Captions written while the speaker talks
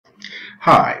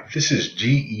Hi, this is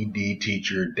GED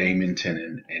teacher Damon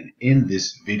Tennant, and in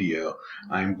this video,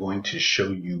 I'm going to show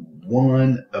you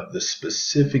one of the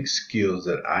specific skills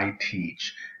that I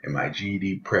teach in my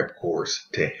GED prep course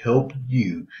to help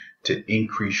you to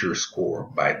increase your score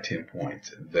by 10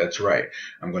 points. That's right.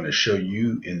 I'm going to show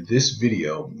you in this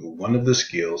video one of the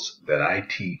skills that I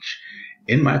teach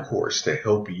in my course to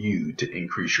help you to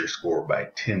increase your score by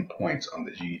 10 points on the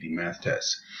GED Math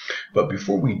Test. But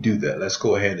before we do that, let's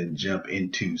go ahead and jump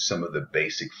into some of the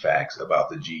basic facts about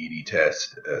the GED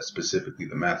test, specifically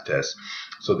the math test,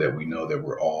 so that we know that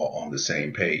we're all on the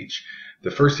same page. The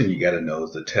first thing you got to know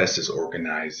is the test is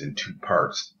organized in two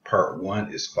parts. Part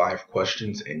 1 is 5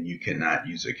 questions and you cannot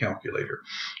use a calculator.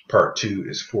 Part 2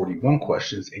 is 41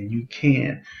 questions and you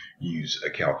can use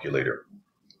a calculator.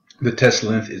 The test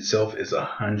length itself is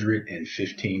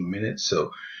 115 minutes,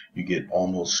 so you get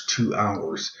almost 2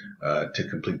 hours to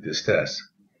complete this test.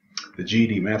 The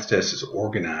GED Math Test is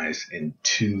organized in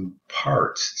 2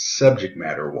 parts, subject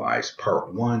matter wise.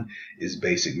 Part 1 is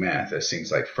basic math. That's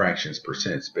things like fractions,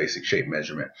 percents, basic shape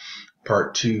measurement.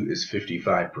 Part 2 is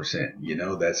 55%. You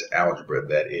know, that's algebra.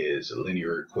 That is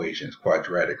linear equations,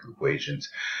 quadratic equations,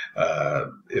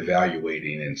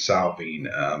 evaluating and solving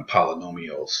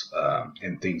polynomials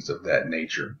and things of that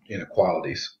nature,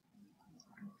 inequalities.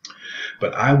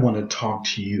 But I want to talk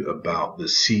to you about the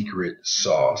secret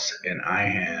sauce, and I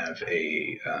have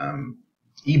a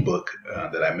ebook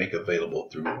that I make available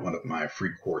through one of my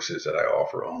free courses that I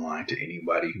offer online to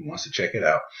anybody who wants to check it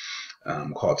out,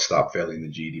 called Stop Failing the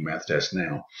GED Math Test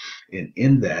Now. And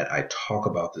in that, I talk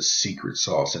about the secret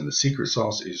sauce, and the secret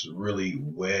sauce is really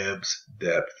Webb's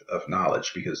depth of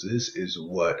knowledge, because this is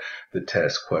what the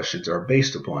test questions are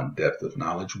based upon. Depth of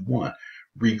knowledge 1.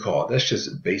 Recall, that's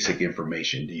just basic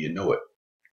information. Do you know it?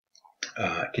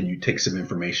 Can you take some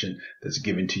information that's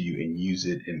given to you and use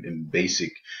it in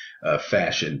basic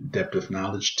fashion? Depth of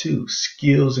knowledge 2.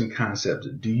 Skills and concepts.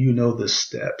 Do you know the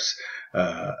steps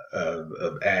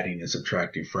of adding and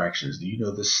subtracting fractions? Do you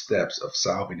know the steps of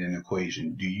solving an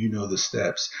equation? Do you know the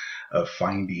steps of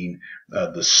finding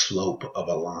the slope of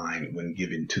a line when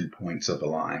given 2 points of a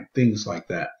line? Things like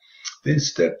that. Then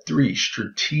step 3,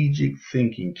 strategic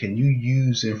thinking. Can you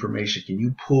use information? Can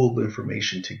you pull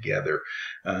information together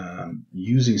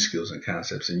using skills and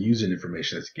concepts and using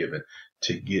information that's given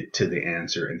to get to the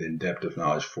answer? And then depth of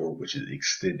knowledge 4, which is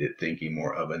extended thinking,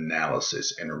 more of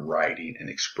analysis and writing and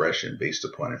expression based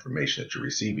upon information that you're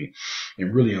receiving.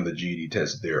 And really on the GED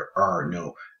test, there are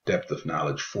no depth of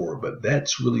knowledge 4, but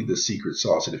that's really the secret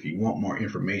sauce. And if you want more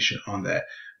information on that,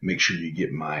 make sure you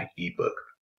get my ebook.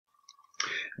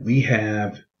 We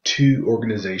have 2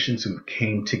 organizations who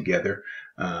came together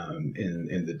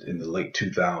in the late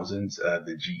 2000s,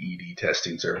 the GED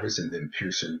Testing Service and then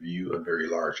Pearson VUE, a very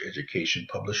large education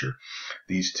publisher.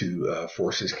 These 2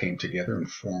 forces came together and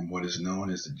formed what is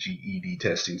known as the GED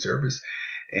Testing Service,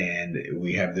 and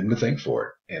we have them to thank for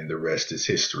it, and the rest is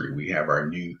history. We have our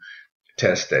new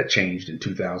test that changed in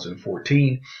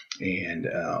 2014 and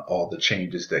all the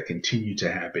changes that continue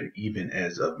to happen even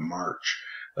as of March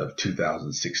of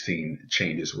 2016.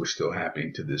 Changes were still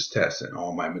happening to this test, and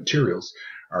all my materials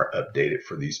are updated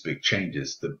for these big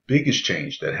changes. The biggest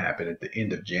change that happened at the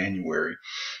end of January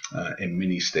in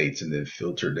many states and then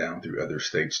filtered down through other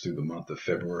states through the month of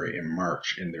February and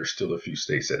March, and there's still a few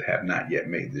states that have not yet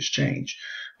made this change,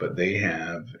 but they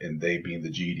have, and they being the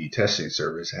GED Testing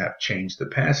Service, have changed the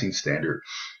passing standard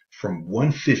from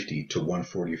 150 to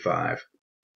 145.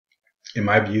 In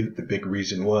my view, the big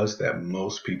reason was that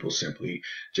most people simply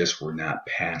just were not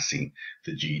passing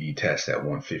the GED test at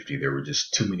 150. There were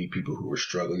just too many people who were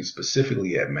struggling,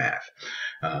 specifically at math.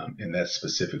 And that's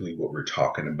specifically what we're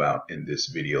talking about in this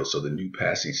video. So the new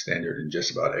passing standard in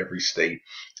just about every state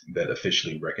that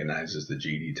officially recognizes the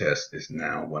GED test is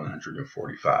now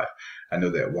 145. I know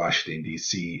that Washington,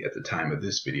 D.C. at the time of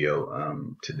this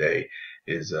video today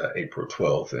is April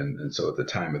 12th, and so at the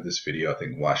time of this video, I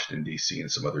think Washington, D.C.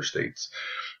 and some other states,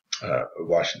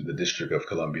 Washington, the District of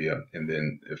Columbia, and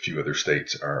then a few other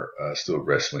states are still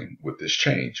wrestling with this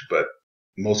change. But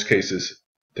most cases,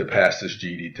 to pass this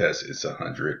GED test is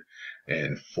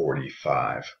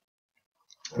 145.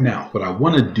 Now, what I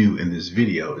want to do in this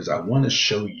video is I want to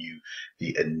show you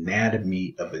the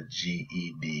anatomy of a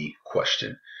GED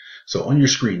question. So on your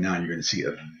screen now, you're going to see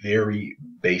a very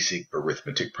basic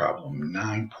arithmetic problem,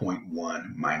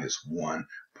 9.1 minus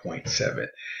 1.7.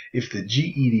 If the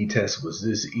GED test was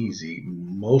this easy,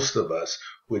 most of us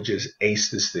would just ace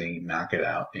this thing, knock it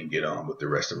out, and get on with the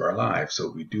rest of our lives.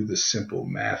 So we do the simple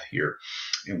math here,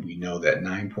 and we know that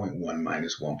 9.1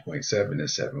 minus 1.7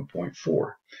 is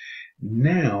 7.4.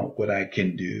 Now, what I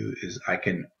can do is I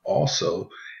can also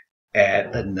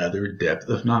add another depth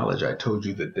of knowledge. I told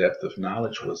you the depth of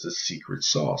knowledge was the secret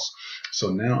sauce. So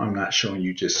now I'm not showing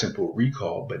you just simple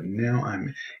recall, but now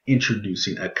I'm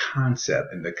introducing a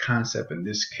concept, and the concept in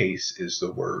this case is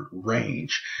the word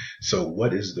range. So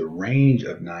what is the range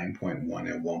of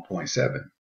 9.1 and 1.7?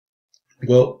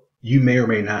 Well, you may or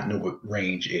may not know what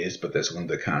range is, but that's one of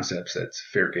the concepts that's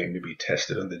fair game to be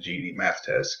tested on the GED Math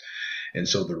Test. And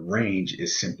so the range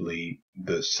is simply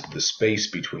the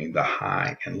space between the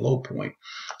high and low point.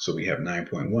 So we have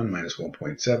 9.1 minus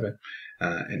 1.7,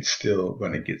 and still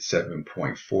going to get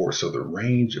 7.4. So the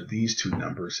range of these two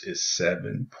numbers is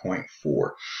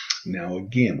 7.4. Now,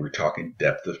 again, we're talking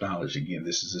depth of knowledge. Again,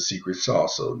 this is a secret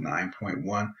sauce. So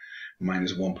 9.1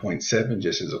 minus 1.7,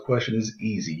 just as a question, is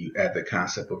easy. You add the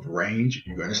concept of range,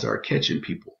 you're going to start catching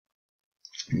people.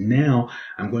 Now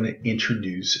I'm going to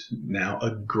introduce now a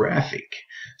graphic.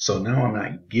 So now I'm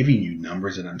not giving you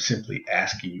numbers, and I'm simply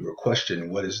asking you a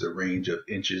question. What is the range of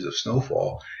inches of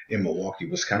snowfall in Milwaukee,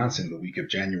 Wisconsin, the week of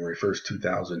January 1st,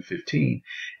 2015?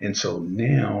 And so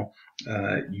now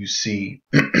you see,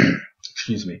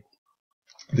 excuse me,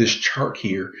 this chart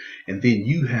here, and then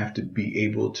you have to be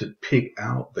able to pick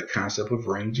out the concept of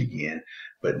range again,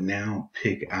 but now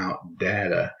pick out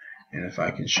data. And if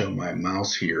I can show my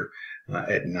mouse here,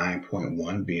 at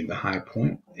 9.1 being the high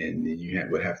point, and then you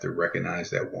would have to recognize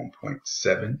that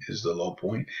 1.7 is the low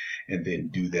point, and then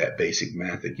do that basic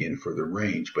math again for the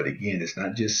range. But again, it's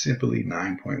not just simply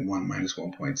 9.1 minus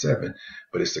 1.7,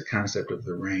 but it's the concept of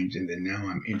the range. And then now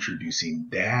I'm introducing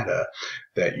data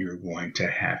that you're going to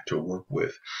have to work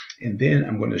with. And then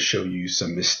I'm going to show you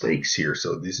some mistakes here.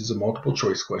 So this is a multiple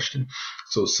choice question.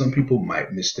 So some people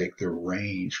might mistake the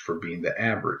range for being the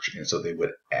average. And so they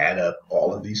would add up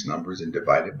all of these numbers and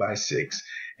divide it by 6.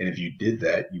 And if you did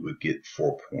that, you would get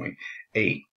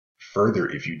 4.8. Further,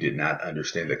 if you did not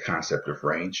understand the concept of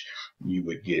range, you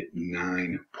would get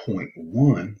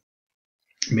 9.1,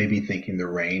 maybe thinking the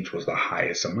range was the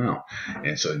highest amount.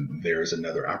 And so there's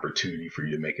another opportunity for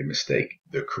you to make a mistake.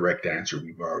 The correct answer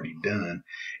we've already done.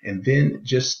 And then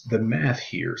just the math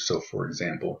here. So for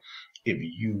example, if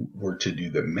you were to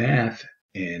do the math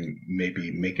and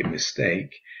maybe make a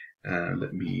mistake,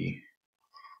 let me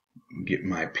get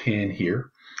my pen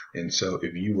here. And so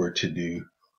if you were to do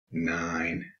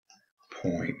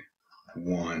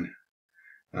 9.1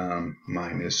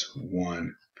 minus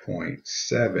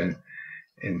 1.7,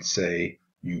 and say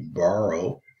you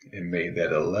borrow and made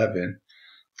that 11,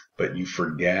 but you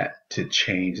forgot to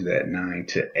change that 9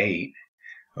 to 8,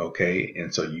 okay,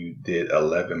 and so you did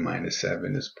 11 minus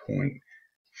 7 is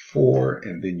 0.4,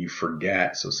 and then you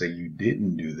forgot, so say you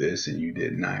didn't do this and you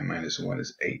did 9 minus 1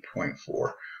 is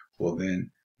 8.4. Well,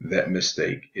 then that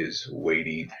mistake is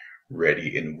waiting,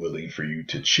 ready, and willing for you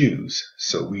to choose.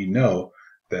 So we know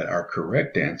that our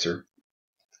correct answer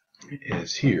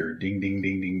is here, ding, ding,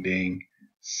 ding, ding, ding,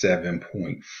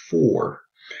 7.4.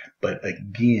 But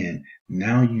again,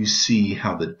 now you see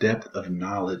how the depth of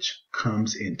knowledge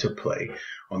comes into play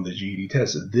on the GED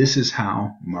test. This is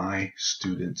how my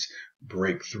students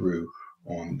break through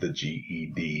on the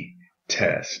GED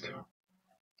test.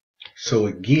 So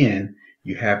again,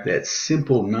 you have that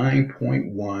simple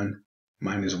 9.1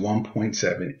 minus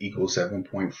 1.7 equals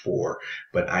 7.4,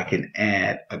 but I can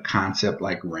add a concept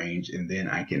like range, and then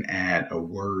I can add a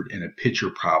word and a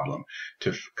picture problem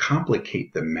to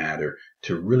complicate the matter,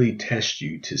 to really test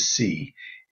you to see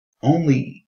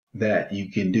only that you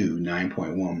can do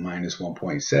 9.1 minus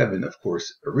 1.7, of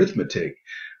course, arithmetic,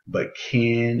 but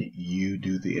can you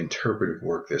do the interpretive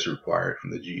work that's required from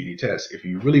the GED test? If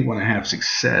you really want to have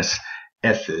success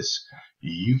at this,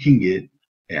 you can get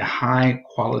a high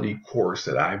quality course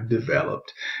that I've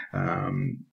developed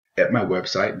at my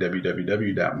website,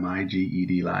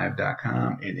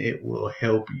 www.mygedlive.com, and it will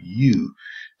help you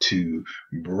to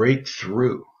break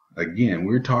through. Again,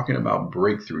 we're talking about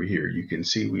breakthrough here. You can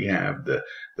see we have the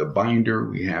binder,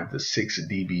 we have the 6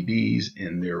 DVDs,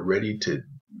 and they're ready to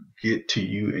get to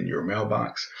you in your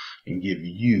mailbox and give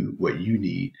you what you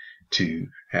need to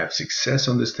have success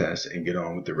on this test and get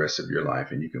on with the rest of your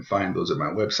life. And you can find those at my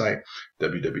website,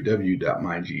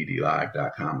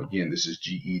 www.mygedlive.com. Again, this is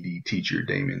GED teacher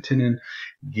Damon Tenen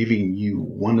giving you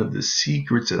one of the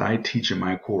secrets that I teach in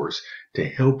my course to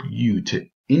help you to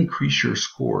increase your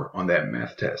score on that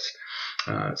math test,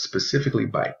 specifically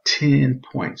by 10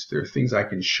 points. There are things I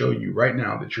can show you right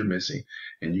now that you're missing,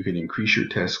 and you can increase your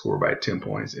test score by 10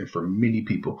 points. And for many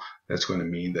people, that's going to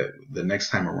mean that the next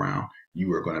time around,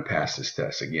 you are going to pass this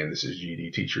test. Again, this is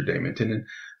GED teacher Damon Tenen,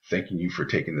 thanking you for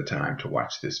taking the time to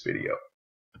watch this video.